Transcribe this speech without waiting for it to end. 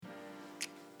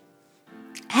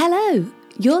Hello,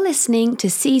 you're listening to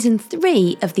Season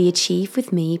 3 of the Achieve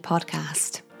With Me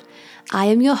podcast. I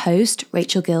am your host,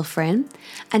 Rachel Gilfrin,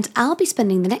 and I'll be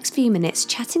spending the next few minutes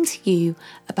chatting to you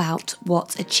about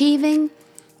what achieving,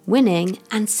 winning,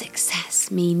 and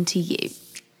success mean to you.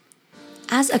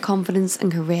 As a confidence and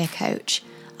career coach,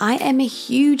 I am a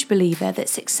huge believer that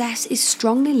success is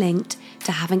strongly linked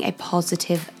to having a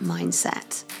positive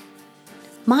mindset.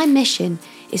 My mission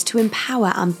is to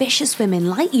empower ambitious women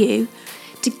like you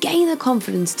to gain the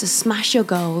confidence to smash your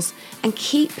goals and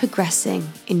keep progressing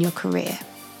in your career.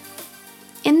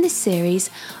 In this series,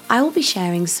 I will be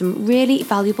sharing some really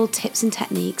valuable tips and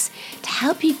techniques to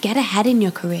help you get ahead in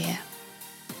your career.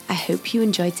 I hope you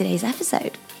enjoyed today's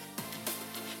episode.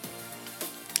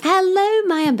 Hello,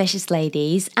 my ambitious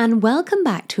ladies, and welcome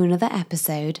back to another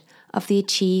episode of the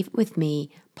Achieve With Me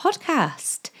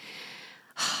podcast.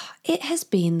 It has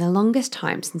been the longest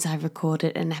time since I've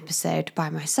recorded an episode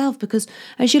by myself because,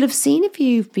 as you'll have seen if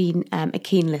you've been a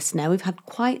keen listener, we've had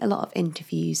quite a lot of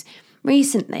interviews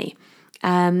recently.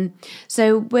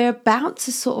 So we're about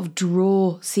to sort of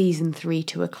draw Season 3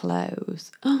 to a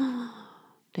close.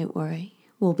 Don't worry,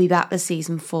 we'll be back with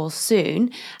Season 4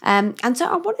 soon. And so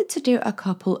I wanted to do a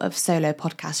couple of solo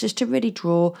podcasts just to really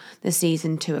draw the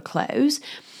season to a close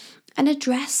and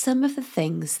address some of the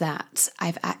things that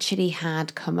I've actually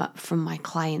had come up from my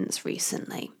clients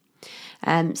recently.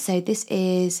 So this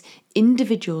is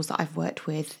individuals that I've worked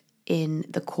with in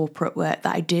the corporate work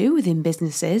that I do within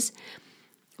businesses,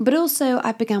 but also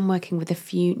I began working with a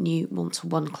few new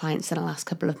one-to-one clients in the last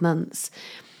couple of months.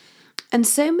 And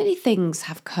so many things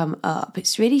have come up.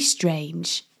 It's really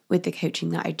strange with the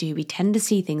coaching that I do. We tend to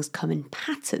see things come in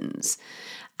patterns.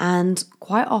 And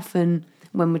quite often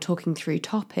when we're talking through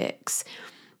topics,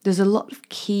 there's a lot of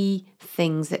key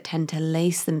things that tend to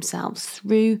lace themselves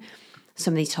through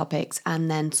some of these topics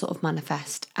and then sort of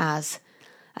manifest as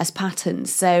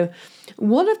patterns. So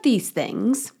one of these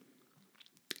things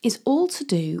is all to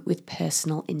do with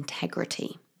personal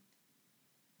integrity.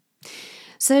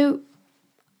 So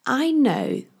I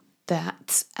know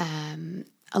that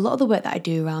a lot of the work that I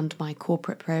do around my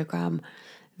corporate program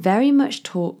very much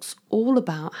talks all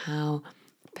about how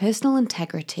personal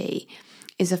integrity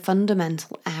is a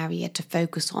fundamental area to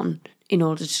focus on in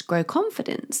order to grow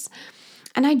confidence.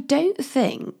 And I don't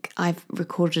think I've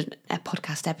recorded a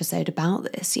podcast episode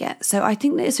about this yet, so I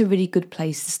think that it's a really good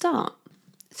place to start.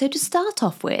 So to start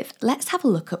off with, let's have a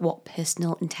look at what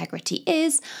personal integrity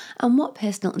is and what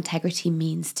personal integrity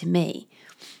means to me.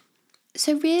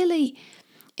 So really,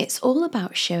 it's all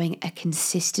about showing a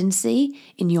consistency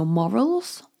in your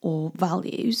morals or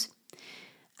values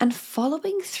and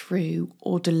following through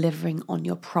or delivering on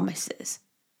your promises.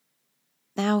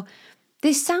 Now,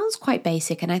 this sounds quite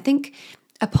basic, and I think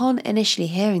upon initially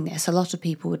hearing this, a lot of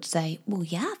people would say, well,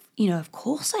 yeah, of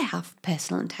course I have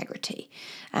personal integrity,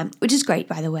 which is great,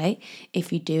 by the way,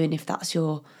 if you do and if that's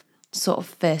your sort of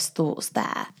first thoughts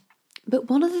there. But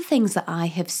one of the things that I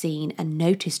have seen and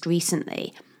noticed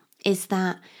recently is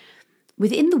that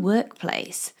within the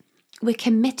workplace, we're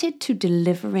committed to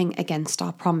delivering against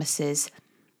our promises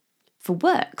for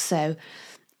work. So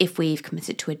if we've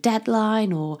committed to a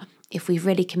deadline or if we've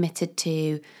really committed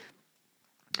to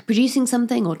producing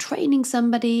something or training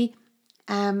somebody,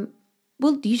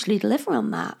 we'll usually deliver on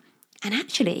that. And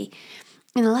actually,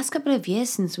 in the last couple of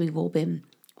years since we've all been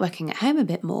working at home a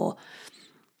bit more,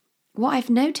 what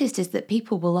I've noticed is that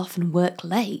people will often work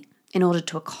late in order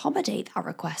to accommodate that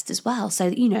request as well.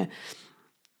 So,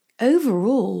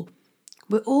 overall,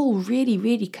 we're all really,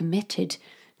 really committed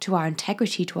to our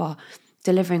integrity, to our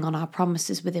delivering on our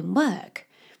promises within work.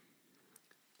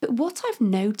 But what I've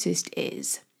noticed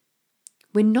is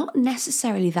we're not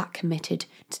necessarily that committed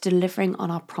to delivering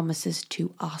on our promises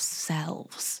to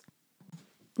ourselves.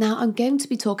 Now, I'm going to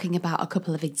be talking about a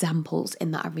couple of examples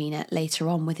in that arena later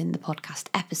on within the podcast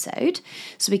episode,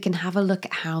 so we can have a look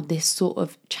at how this sort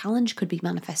of challenge could be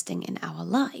manifesting in our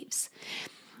lives.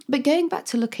 But going back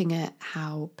to looking at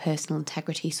how personal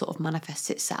integrity sort of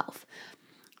manifests itself,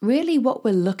 really what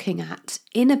we're looking at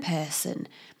in a person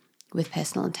with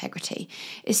personal integrity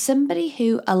is somebody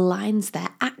who aligns their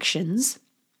actions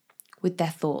with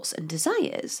their thoughts and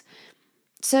desires.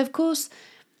 So, of course,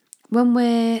 when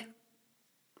we're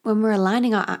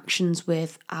aligning our actions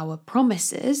with our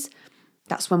promises,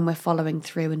 that's when we're following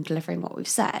through and delivering what we've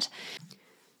said.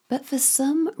 But for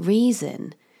some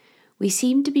reason, we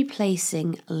seem to be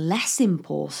placing less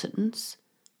importance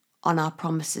on our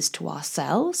promises to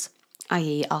ourselves,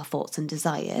 i.e. our thoughts and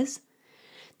desires,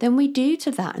 than we do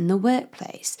to that in the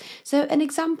workplace. So an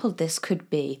example of this could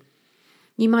be,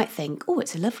 you might think, oh,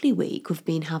 it's a lovely week. We've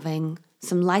been having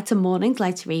some lighter mornings,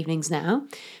 lighter evenings now.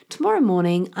 Tomorrow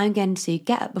morning, I'm going to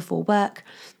get up before work,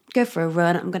 go for a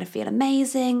run. I'm going to feel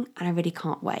amazing and I really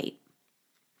can't wait.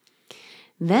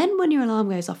 Then when your alarm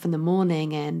goes off in the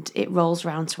morning and it rolls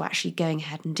around to actually going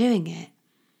ahead and doing it,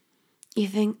 you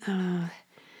think, oh,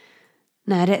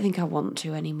 no, I don't think I want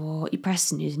to anymore. You press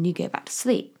snooze and you go back to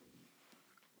sleep.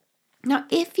 Now,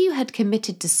 if you had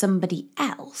committed to somebody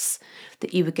else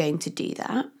that you were going to do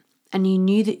that, and you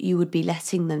knew that you would be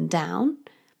letting them down,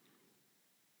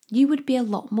 you would be a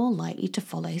lot more likely to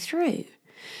follow through.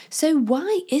 So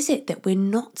why is it that we're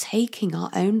not taking our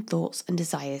own thoughts and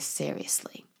desires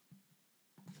seriously?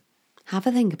 Have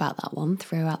a think about that one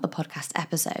throughout the podcast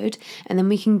episode, and then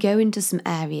we can go into some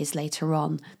areas later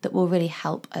on that will really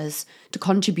help us to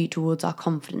contribute towards our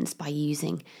confidence by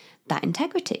using that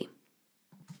integrity.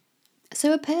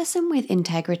 So a person with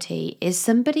integrity is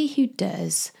somebody who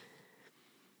does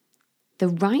the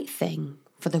right thing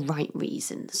for the right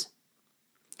reasons.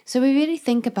 So we really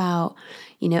think about,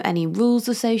 any rules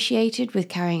associated with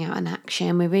carrying out an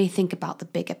action. We really think about the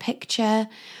bigger picture.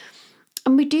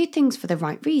 And we do things for the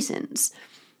right reasons.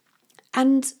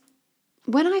 And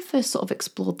when I first sort of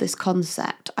explored this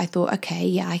concept, I thought, okay,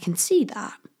 yeah, I can see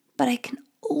that. But I can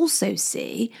also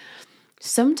see,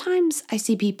 sometimes I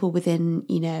see people within,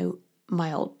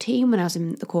 my old team when I was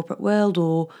in the corporate world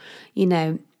or, in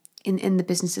the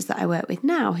businesses that I work with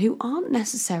now who aren't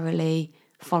necessarily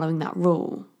following that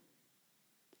rule.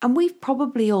 And we've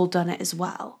probably all done it as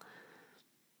well.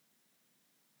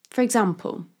 For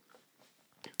example,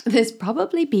 there's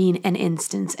probably been an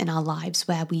instance in our lives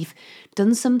where we've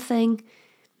done something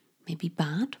maybe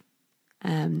bad,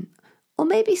 or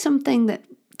maybe something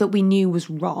that we knew was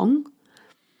wrong,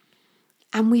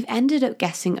 and we've ended up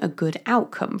getting a good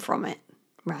outcome from it,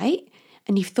 right?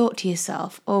 And you've thought to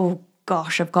yourself, oh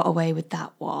gosh, I've got away with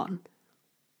that one.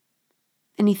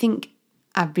 And you think,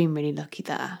 I've been really lucky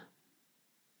there.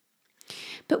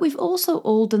 But we've also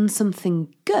all done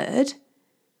something good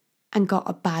and got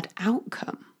a bad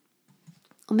outcome.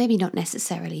 Or maybe not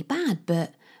necessarily bad,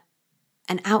 but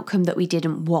an outcome that we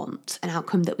didn't want, an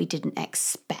outcome that we didn't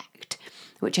expect,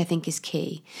 which I think is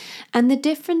key. And the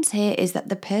difference here is that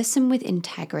the person with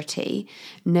integrity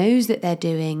knows that they're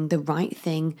doing the right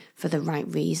thing for the right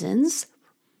reasons,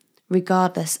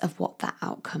 regardless of what that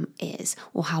outcome is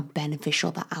or how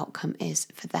beneficial that outcome is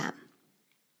for them.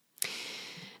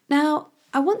 Now,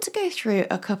 I want to go through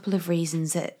a couple of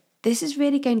reasons that this is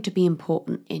really going to be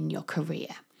important in your career.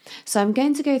 So I'm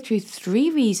going to go through 3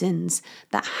 reasons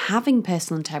that having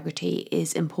personal integrity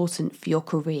is important for your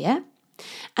career.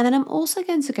 And then I'm also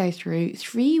going to go through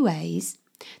 3 ways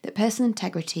that personal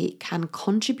integrity can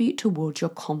contribute towards your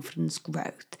confidence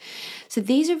growth. So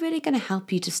these are really going to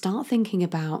help you to start thinking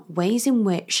about ways in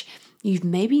which you've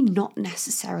maybe not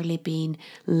necessarily been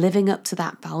living up to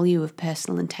that value of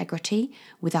personal integrity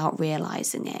without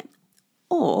realizing it.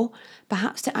 Or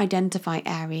perhaps to identify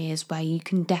areas where you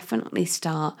can definitely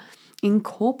start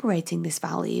incorporating this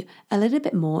value a little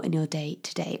bit more in your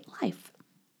day-to-day life.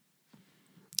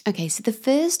 Okay, so the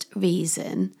first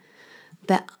reason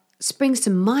that springs to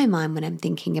my mind when I'm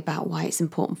thinking about why it's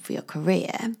important for your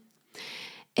career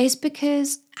is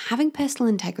because having personal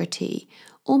integrity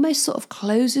almost sort of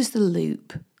closes the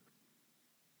loop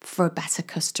for a better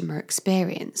customer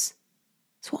experience.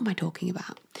 So what am I talking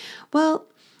about? Well,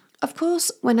 of course,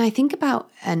 when I think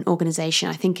about an organisation,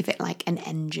 I think of it like an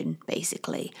engine,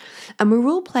 basically. And we're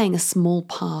all playing a small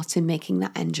part in making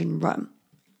that engine run.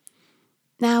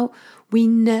 Now, we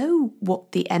know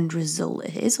what the end result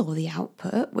is, or the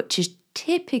output, which is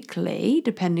typically,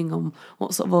 depending on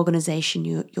what sort of organisation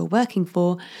you're working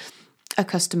for, a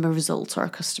customer result or a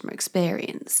customer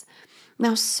experience.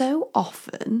 Now, so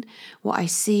often, what I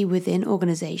see within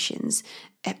organisations,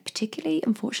 particularly,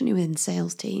 unfortunately, within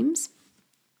sales teams,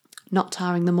 not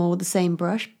tarring them all with the same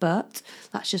brush, but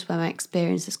that's just where my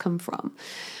experience has come from.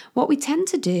 What we tend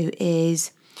to do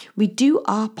is we do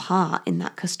our part in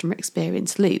that customer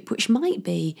experience loop, which might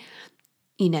be,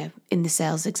 in the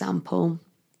sales example,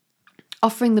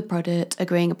 offering the product,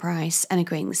 agreeing a price, and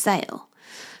agreeing the sale.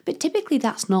 But typically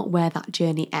that's not where that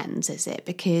journey ends, is it?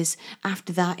 Because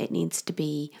after that, it needs to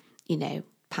be,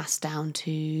 passed down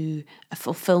to a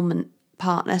fulfillment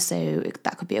partner. So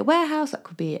that could be a warehouse, that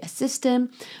could be a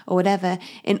system or whatever,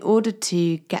 in order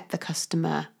to get the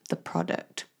customer the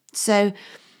product. So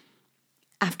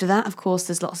after that, of course,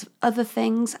 there's lots of other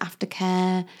things,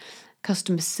 aftercare,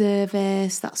 customer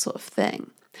service, that sort of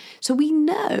thing. So we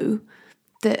know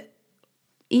that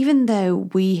even though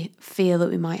we feel that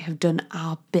we might have done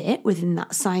our bit within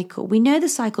that cycle, we know the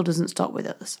cycle doesn't stop with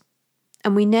us.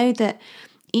 And we know that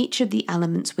each of the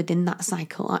elements within that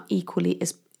cycle are equally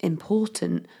as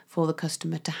important for the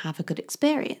customer to have a good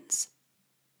experience.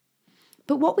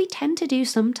 But what we tend to do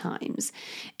sometimes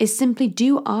is simply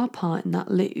do our part in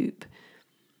that loop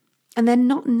and then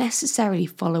not necessarily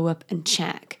follow up and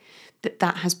check that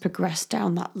that has progressed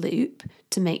down that loop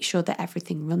to make sure that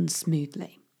everything runs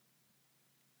smoothly.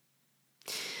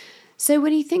 So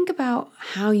when you think about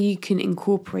how you can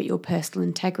incorporate your personal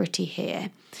integrity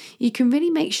here, you can really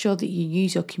make sure that you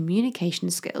use your communication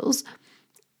skills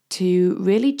to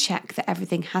really check that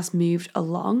everything has moved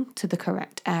along to the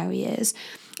correct areas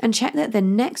and check that the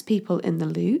next people in the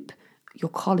loop, your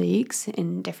colleagues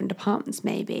in different departments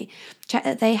maybe, check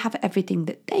that they have everything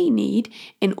that they need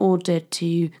in order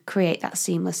to create that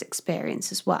seamless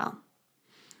experience as well.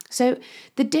 So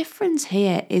the difference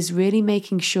here is really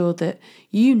making sure that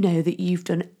you know that you've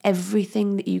done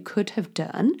everything that you could have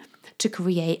done to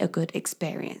create a good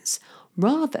experience,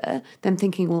 rather than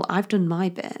thinking, well, I've done my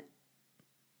bit.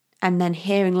 And then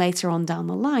hearing later on down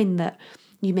the line that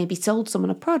you maybe sold someone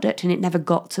a product and it never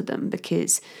got to them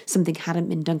because something hadn't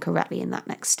been done correctly in that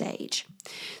next stage.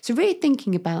 So really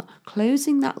thinking about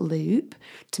closing that loop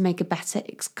to make a better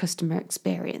customer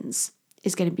experience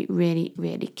is going to be really,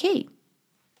 really key.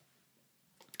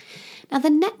 Now, the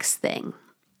next thing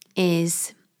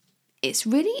is it's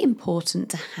really important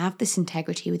to have this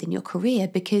integrity within your career,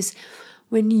 because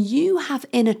when you have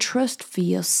inner trust for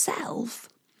yourself,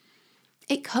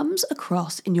 it comes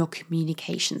across in your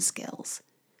communication skills.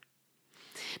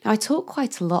 Now, I talk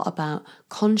quite a lot about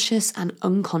conscious and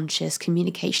unconscious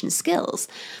communication skills.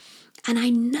 And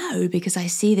I know, because I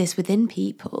see this within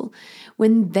people,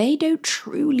 when they don't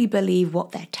truly believe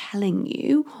what they're telling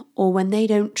you, or when they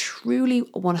don't truly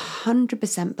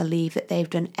 100% believe that they've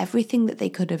done everything that they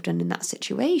could have done in that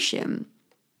situation,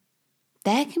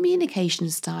 their communication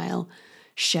style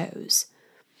shows.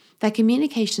 Their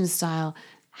communication style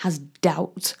has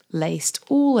doubt laced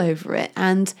all over it.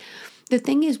 And the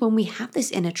thing is, when we have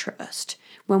this inner trust,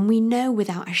 when we know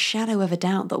without a shadow of a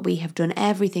doubt that we have done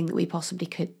everything that we possibly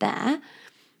could there,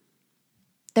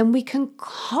 then we can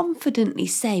confidently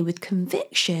say with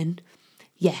conviction,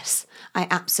 yes, I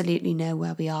absolutely know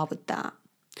where we are with that.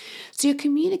 So your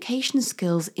communication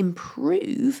skills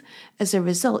improve as a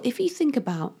result. If you think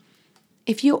about,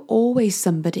 if you're always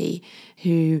somebody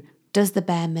who does the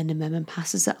bare minimum and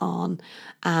passes it on,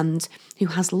 and who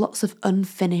has lots of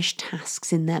unfinished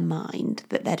tasks in their mind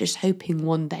that they're just hoping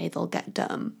one day they'll get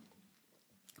done,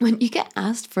 when you get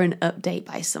asked for an update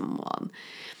by someone,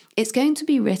 it's going to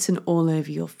be written all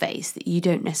over your face that you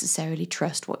don't necessarily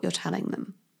trust what you're telling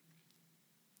them.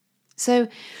 So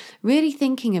really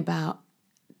thinking about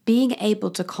being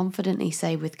able to confidently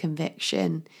say with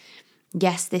conviction,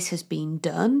 yes, this has been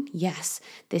done, yes,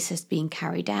 this has been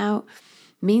carried out,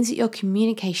 means that your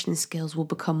communication skills will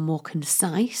become more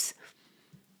concise,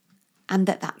 and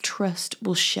that trust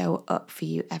will show up for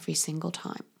you every single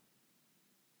time.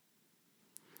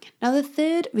 Now, the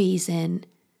third reason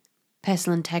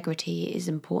personal integrity is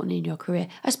important in your career,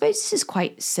 I suppose this is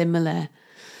quite similar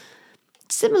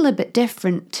but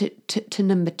different to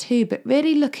number two, but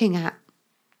really looking at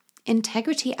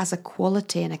integrity as a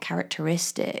quality and a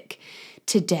characteristic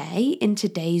today, in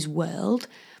today's world,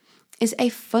 is a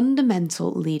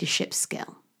fundamental leadership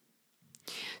skill.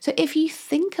 So if you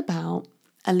think about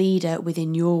a leader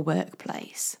within your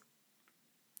workplace,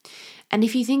 and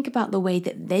if you think about the way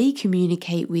that they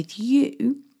communicate with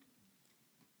you,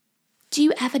 do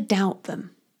you ever doubt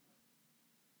them?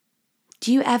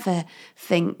 Do you ever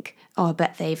think, oh, I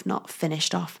bet they've not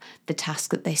finished off the task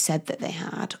that they said that they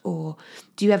had? Or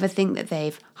do you ever think that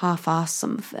they've half-assed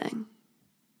something?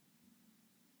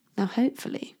 Now,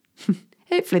 hopefully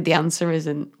the answer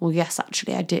isn't, well, yes,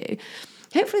 actually I do.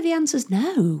 Hopefully the answer is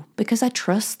no, because I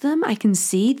trust them. I can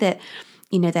see that,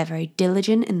 they're very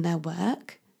diligent in their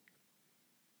work.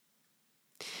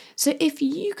 So if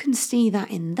you can see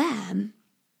that in them,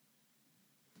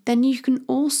 then you can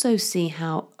also see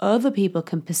how other people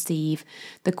can perceive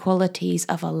the qualities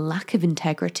of a lack of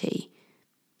integrity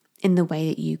in the way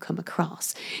that you come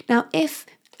across. Now,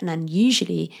 and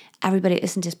usually everybody that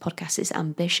listens to this podcast is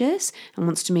ambitious and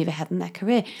wants to move ahead in their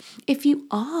career. If you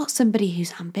are somebody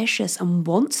who's ambitious and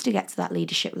wants to get to that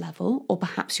leadership level, or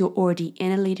perhaps you're already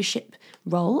in a leadership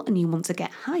role and you want to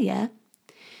get higher,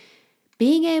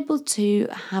 being able to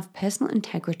have personal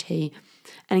integrity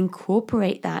and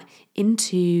incorporate that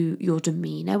into your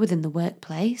demeanor within the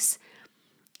workplace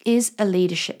is a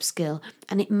leadership skill,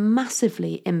 and it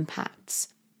massively impacts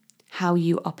how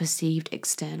you are perceived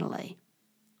externally.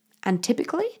 And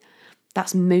typically,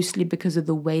 that's mostly because of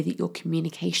the way that your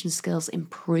communication skills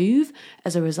improve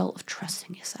as a result of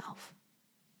trusting yourself.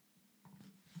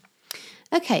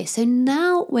 Okay, so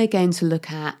now we're going to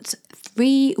look at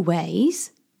 3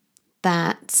 ways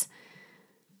that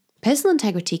personal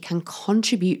integrity can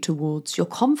contribute towards your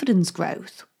confidence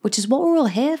growth, which is what we're all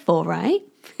here for, right?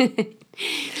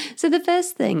 So the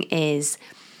first thing is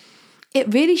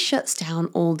it really shuts down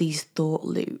all these thought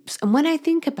loops. And when I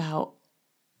think about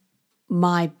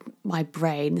my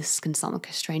brain, this can sound like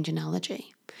a strange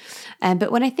analogy,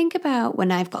 but when I think about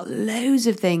when I've got loads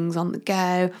of things on the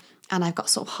go and I've got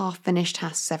sort of half-finished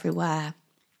tasks everywhere,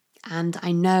 and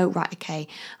I know, right, okay,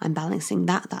 I'm balancing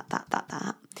that.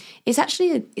 It's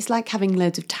actually, it's like having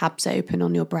loads of tabs open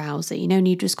on your browser, and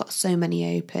you've just got so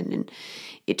many open and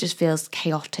it just feels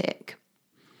chaotic.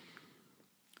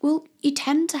 Well, you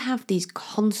tend to have these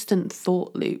constant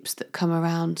thought loops that come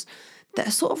around that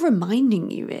are sort of reminding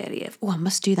you really of, I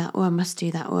must do that, I must do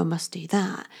that, I must do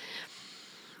that.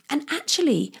 And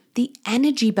actually, the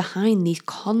energy behind these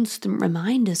constant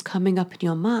reminders coming up in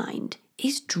your mind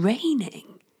is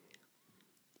draining.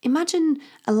 Imagine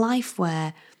a life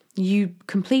where you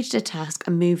completed a task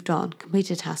and moved on,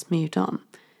 completed a task, moved on.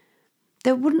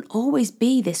 There wouldn't always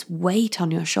be this weight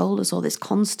on your shoulders or this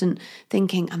constant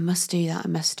thinking, I must do that, I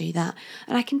must do that.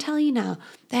 And I can tell you now,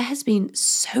 there has been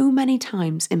so many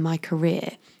times in my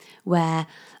career where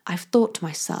I've thought to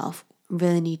myself, I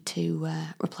really need to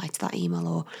reply to that email,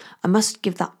 or I must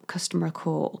give that customer a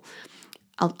call.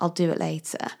 I'll do it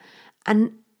later.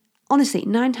 And honestly,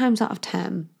 9 times out of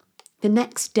 10, the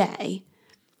next day,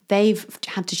 they've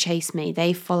had to chase me.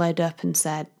 They followed up and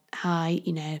said, hi,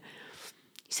 you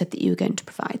said that you were going to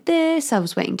provide this. I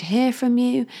was waiting to hear from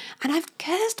you. And I've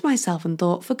cursed myself and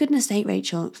thought, for goodness sake,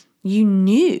 Rachel, you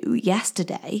knew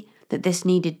yesterday that this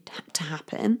needed to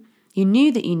happen. You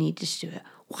knew that you needed to do it.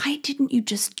 Why didn't you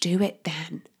just do it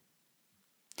then?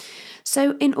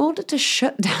 So in order to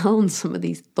shut down some of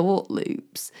these thought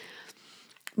loops,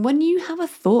 when you have a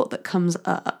thought that comes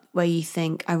up where you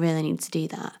think, I really need to do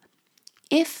that,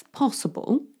 if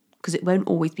possible, because it won't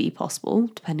always be possible,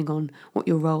 depending on what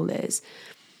your role is,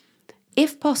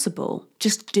 if possible,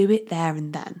 just do it there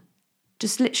and then.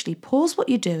 Just literally pause what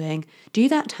you're doing, do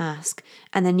that task,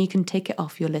 and then you can take it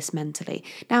off your list mentally.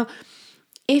 Now,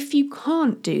 if you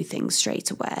can't do things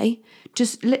straight away,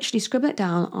 just literally scribble it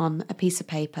down on a piece of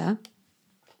paper,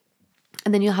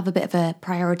 and then you'll have a bit of a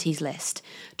priorities list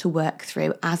to work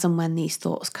through as and when these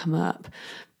thoughts come up.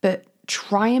 But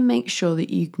try and make sure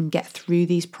that you can get through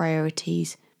these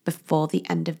priorities before the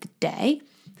end of the day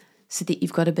so that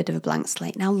you've got a bit of a blank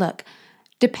slate. Now, look,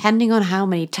 depending on how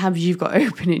many tabs you've got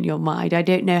open in your mind, I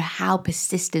don't know how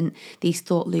persistent these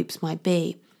thought loops might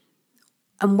be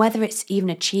and whether it's even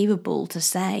achievable to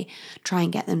say, try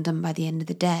and get them done by the end of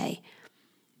the day.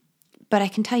 But I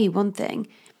can tell you one thing,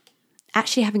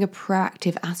 actually having a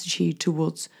proactive attitude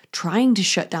towards trying to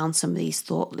shut down some of these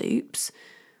thought loops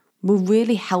will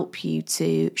really help you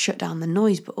to shut down the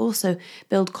noise, but also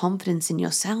build confidence in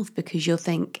yourself because you'll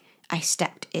think, I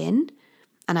stepped in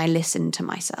and I listened to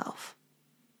myself.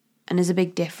 And there's a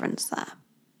big difference there.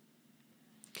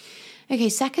 Okay,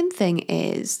 second thing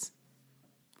is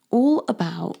all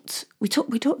about, we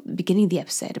talked at the beginning of the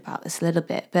episode about this a little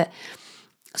bit, but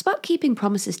it's about keeping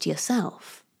promises to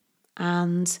yourself.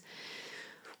 And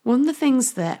one of the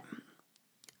things that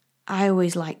I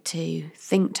always like to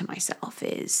think to myself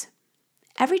is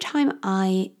every time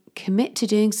I commit to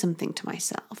doing something to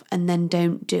myself and then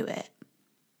don't do it,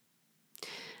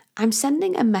 I'm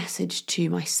sending a message to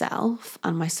myself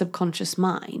and my subconscious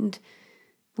mind,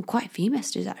 well, quite a few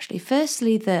messages actually.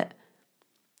 Firstly, that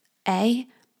A,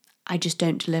 I just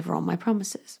don't deliver on my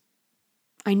promises.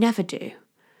 I never do.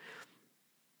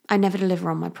 I never deliver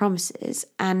on my promises.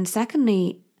 And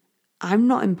secondly, I'm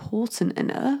not important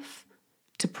enough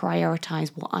to prioritize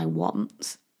what I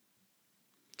want.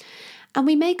 And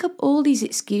we make up all these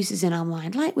excuses in our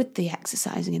mind, like with the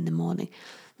exercising in the morning,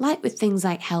 like with things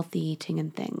like healthy eating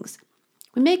and things.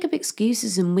 We make up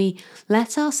excuses and we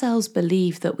let ourselves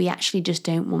believe that we actually just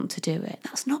don't want to do it.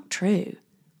 That's not true.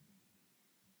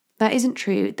 That isn't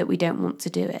true that we don't want to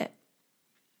do it.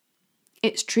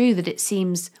 It's true that it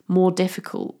seems more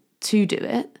difficult to do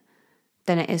it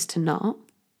than it is to not.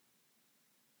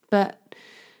 But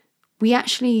we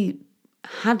actually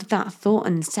had that thought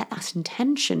and set that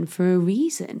intention for a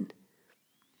reason.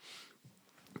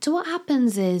 So what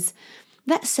happens is,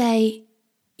 let's say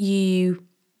you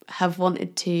have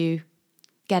wanted to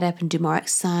get up and do more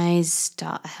exercise,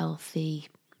 start a healthy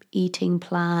eating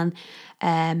plan,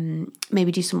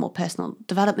 maybe do some more personal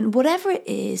development, whatever it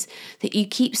is that you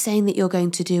keep saying that you're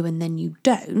going to do and then you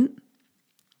don't.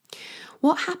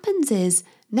 What happens is,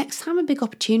 next time a big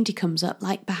opportunity comes up,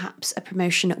 like perhaps a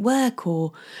promotion at work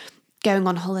or going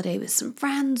on holiday with some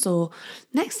friends, or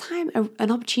next time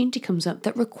an opportunity comes up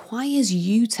that requires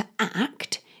you to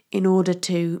act in order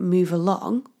to move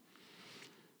along,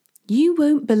 you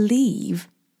won't believe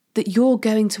that you're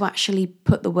going to actually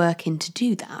put the work in to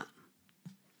do that.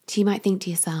 So you might think to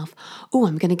yourself, oh,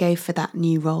 I'm going to go for that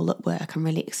new role at work. I'm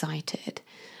really excited.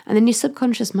 And then your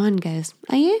subconscious mind goes,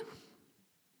 are you?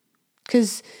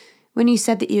 Because when you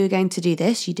said that you were going to do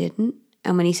this, you didn't.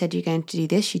 And when you said you were going to do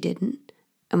this, you didn't.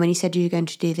 And when you said you were going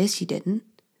to do this, you didn't.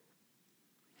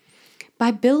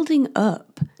 By building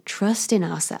up trust in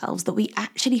ourselves that we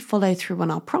actually follow through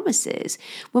on our promises,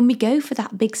 when we go for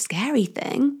that big scary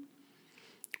thing,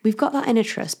 we've got that inner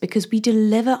trust because we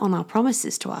deliver on our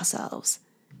promises to ourselves.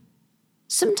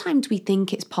 Sometimes we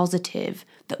think it's positive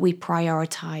that we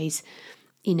prioritize,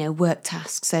 work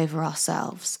tasks over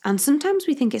ourselves. And sometimes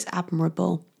we think it's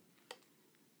admirable.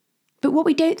 But what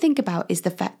we don't think about is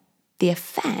the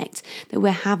effect that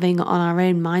we're having on our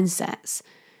own mindsets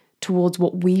towards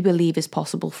what we believe is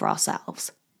possible for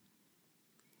ourselves.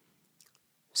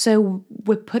 So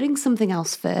we're putting something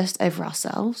else first over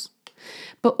ourselves,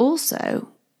 but also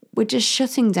we're just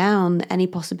shutting down any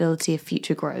possibility of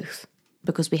future growth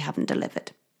because we haven't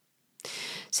delivered.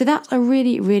 So that's a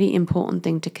really, really important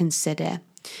thing to consider.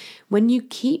 When you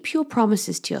keep your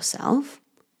promises to yourself,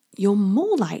 you're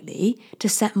more likely to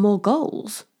set more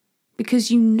goals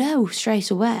because you know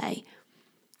straight away,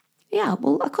 yeah,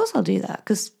 well, of course I'll do that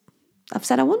because I've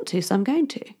said I want to, so I'm going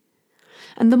to.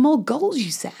 And the more goals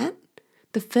you set,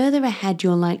 the further ahead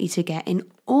you're likely to get in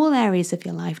all areas of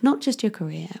your life, not just your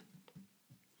career.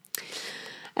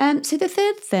 So the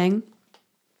third thing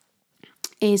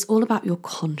is all about your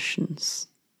conscience.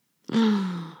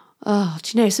 Oh,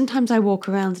 do you know, sometimes I walk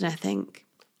around and I think,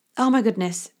 oh my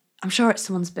goodness, I'm sure it's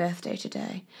someone's birthday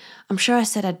today. I'm sure I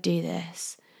said I'd do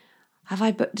this. Have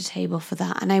I booked a table for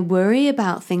that? And I worry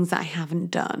about things that I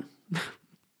haven't done.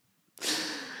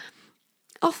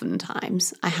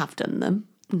 Oftentimes, I have done them,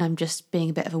 and I'm just being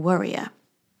a bit of a worrier.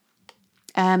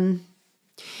 But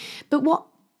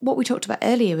what we talked about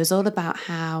earlier was all about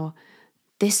how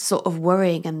this sort of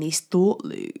worrying and these thought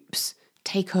loops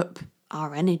take up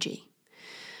our energy.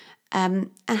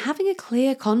 And having a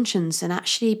clear conscience and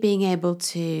actually being able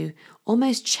to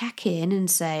almost check in and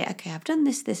say, okay, I've done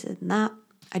this, this, and that.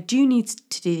 I do need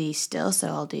to do these still, so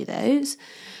I'll do those.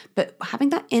 But having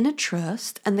that inner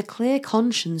trust and the clear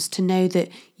conscience to know that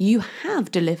you have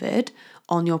delivered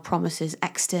on your promises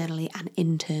externally and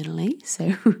internally,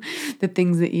 so the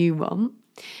things that you want,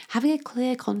 having a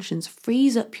clear conscience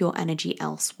frees up your energy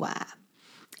elsewhere.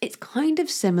 It's kind of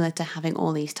similar to having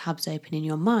all these tabs open in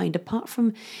your mind, apart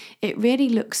from it really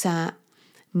looks at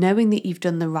knowing that you've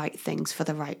done the right things for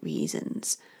the right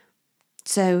reasons.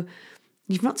 So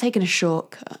you've not taken a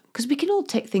shortcut, because we can all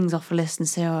tick things off a list and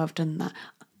say, oh, I've done that.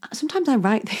 Sometimes I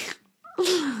write things.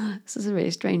 This is a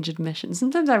really strange admission.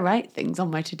 Sometimes I write things on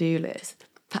my to-do list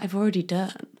that I've already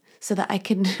done so that I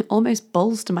can almost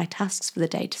bolster my tasks for the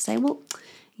day to say, well,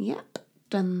 yep,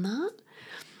 done that.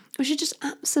 Which is just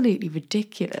absolutely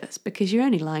ridiculous because you're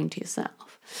only lying to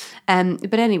yourself.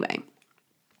 But anyway,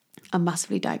 I'm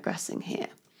massively digressing here.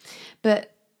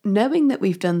 But knowing that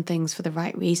we've done things for the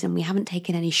right reason, we haven't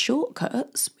taken any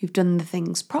shortcuts, we've done the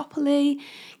things properly,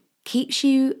 keeps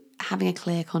you having a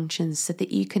clear conscience so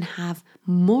that you can have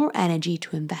more energy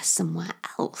to invest somewhere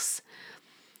else.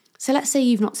 So let's say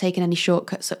you've not taken any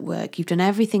shortcuts at work, you've done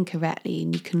everything correctly,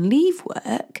 and you can leave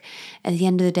work at the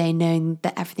end of the day knowing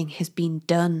that everything has been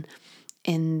done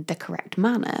in the correct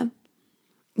manner.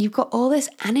 You've got all this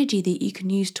energy that you can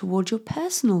use towards your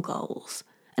personal goals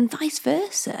and vice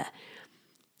versa.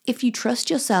 If you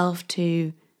trust yourself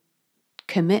to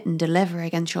commit and deliver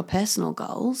against your personal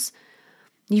goals,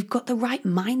 you've got the right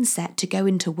mindset to go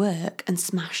into work and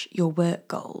smash your work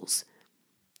goals.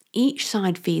 Each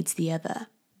side feeds the other.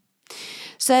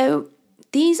 So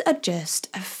these are just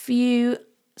a few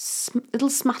little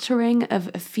smattering of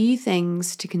a few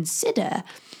things to consider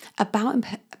about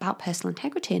personal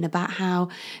integrity and about how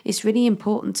it's really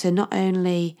important to not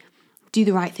only do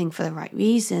the right thing for the right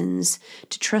reasons,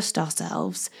 to trust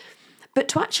ourselves, but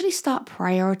to actually start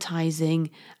prioritizing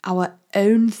our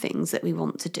own things that we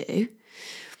want to do.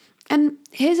 And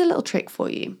here's a little trick for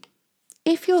you.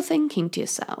 If you're thinking to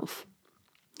yourself,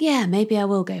 yeah, maybe I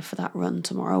will go for that run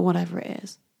tomorrow, whatever it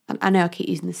is. And I know I keep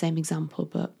using the same example,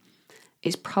 but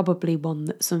it's probably one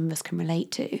that some of us can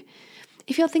relate to.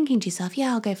 If you're thinking to yourself,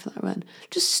 yeah, I'll go for that run,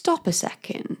 just stop a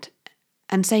second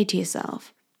and say to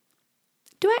yourself,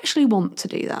 do I actually want to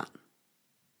do that?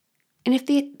 And if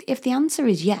the answer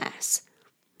is yes,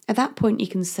 at that point you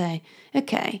can say,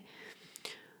 okay,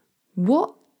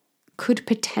 what could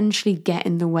potentially get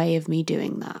in the way of me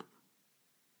doing that?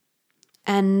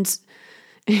 And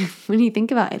when you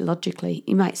think about it logically,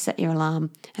 you might set your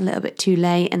alarm a little bit too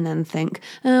late and then think,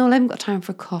 oh, well, I haven't got time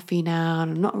for a coffee now,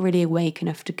 and I'm not really awake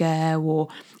enough to go, or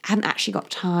I haven't actually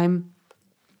got time.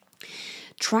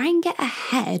 Try and get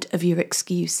ahead of your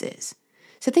excuses.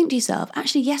 So think to yourself,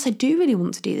 actually, yes, I do really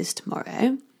want to do this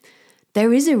tomorrow.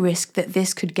 There is a risk that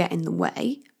this could get in the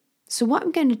way. So what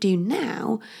I'm going to do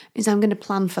now is I'm going to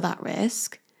plan for that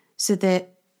risk so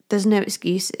that there's no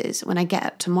excuses. When I get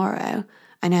up tomorrow,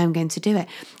 I know I'm going to do it.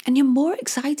 And you're more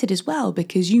excited as well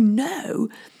because you know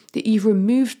that you've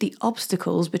removed the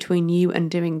obstacles between you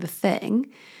and doing the thing,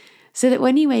 so that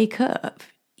when you wake up,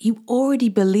 you already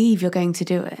believe you're going to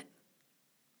do it.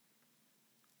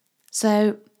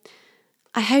 So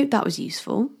I hope that was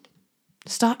useful.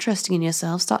 Start trusting in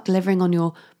yourself, start delivering on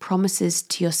your promises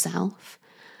to yourself,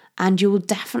 and you will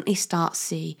definitely start to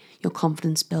see your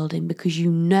confidence building because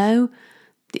you know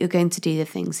that you're going to do the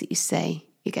things that you say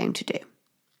you're going to do.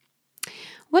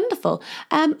 Wonderful.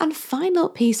 And final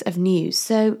piece of news.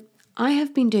 So I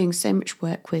have been doing so much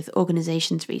work with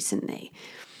organisations recently,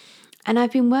 and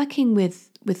I've been working with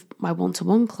my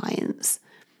one-to-one clients,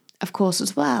 of course,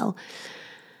 as well.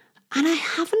 And I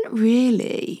haven't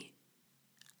really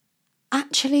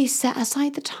actually set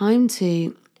aside the time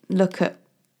to look at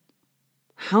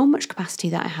how much capacity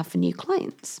that I have for new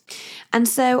clients. And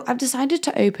so I've decided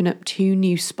to open up 2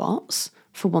 new spots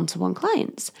for one-to-one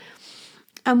clients.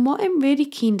 And what I'm really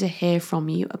keen to hear from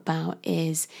you about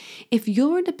is if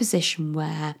you're in a position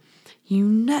where you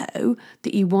know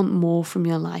that you want more from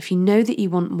your life, you know that you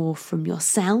want more from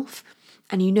yourself,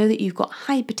 and you know that you've got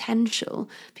high potential,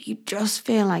 but you just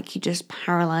feel like you're just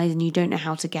paralyzed and you don't know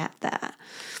how to get there.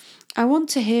 I want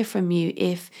to hear from you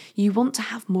if you want to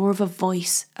have more of a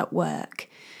voice at work.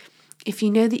 If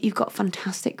you know that you've got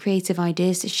fantastic creative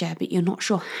ideas to share, but you're not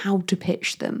sure how to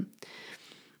pitch them.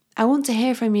 I want to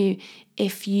hear from you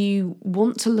if you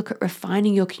want to look at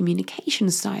refining your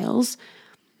communication styles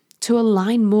to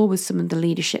align more with some of the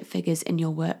leadership figures in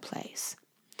your workplace.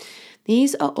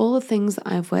 These are all the things that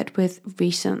I've worked with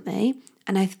recently,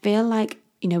 and I feel like,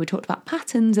 we talked about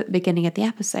patterns at the beginning of the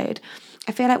episode.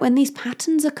 I feel like when these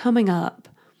patterns are coming up,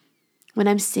 when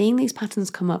I'm seeing these patterns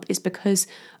come up, it's because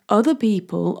other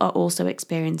people are also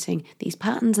experiencing these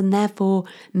patterns and therefore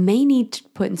may need to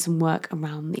put in some work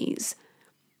around these.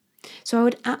 So I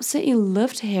would absolutely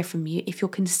love to hear from you if you're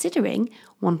considering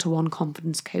one-to-one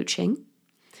confidence coaching.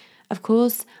 Of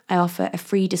course, I offer a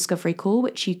free discovery call,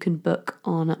 which you can book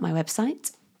on my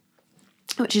website,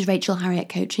 which is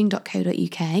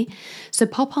rachelharriotcoaching.co.uk. So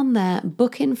pop on there,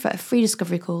 book in for a free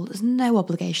discovery call. There's no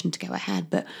obligation to go ahead,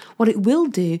 but what it will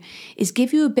do is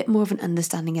give you a bit more of an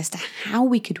understanding as to how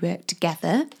we could work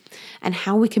together and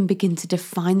how we can begin to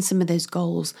define some of those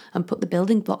goals and put the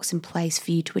building blocks in place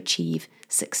for you to achieve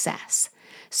success.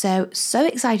 So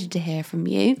excited to hear from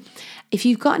you. If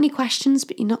you've got any questions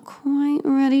but you're not quite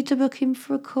ready to book in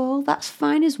for a call, that's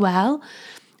fine as well.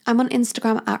 I'm on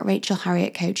Instagram at Rachel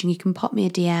Harriot Coaching. You can pop me a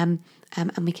DM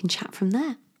and we can chat from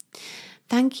there.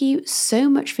 Thank you so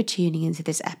much for tuning into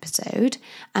this episode,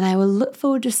 and I will look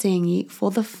forward to seeing you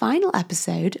for the final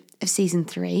episode of Season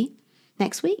 3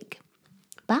 next week.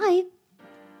 Bye.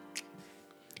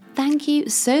 Thank you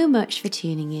so much for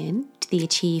tuning in to the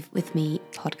Achieve With Me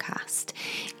podcast.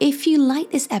 If you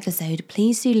like this episode,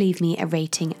 please do leave me a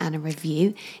rating and a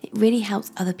review. It really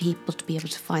helps other people to be able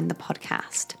to find the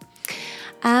podcast.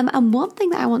 And one thing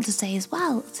that I want to say as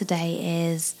well today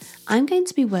is I'm going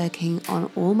to be working on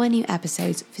all my new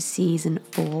episodes for Season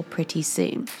 4 pretty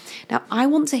soon. Now, I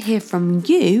want to hear from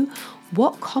you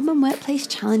what common workplace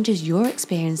challenges you're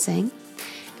experiencing,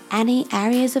 any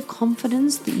areas of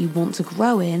confidence that you want to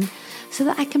grow in, so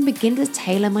that I can begin to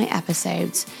tailor my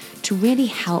episodes to really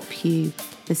help you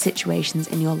with situations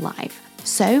in your life.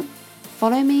 So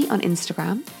follow me on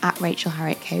Instagram at Rachel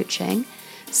Harriot Coaching.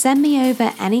 Send me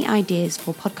over any ideas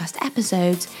for podcast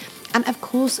episodes, and of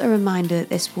course a reminder that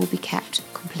this will be kept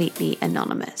completely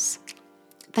anonymous.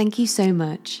 Thank you so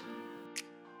much.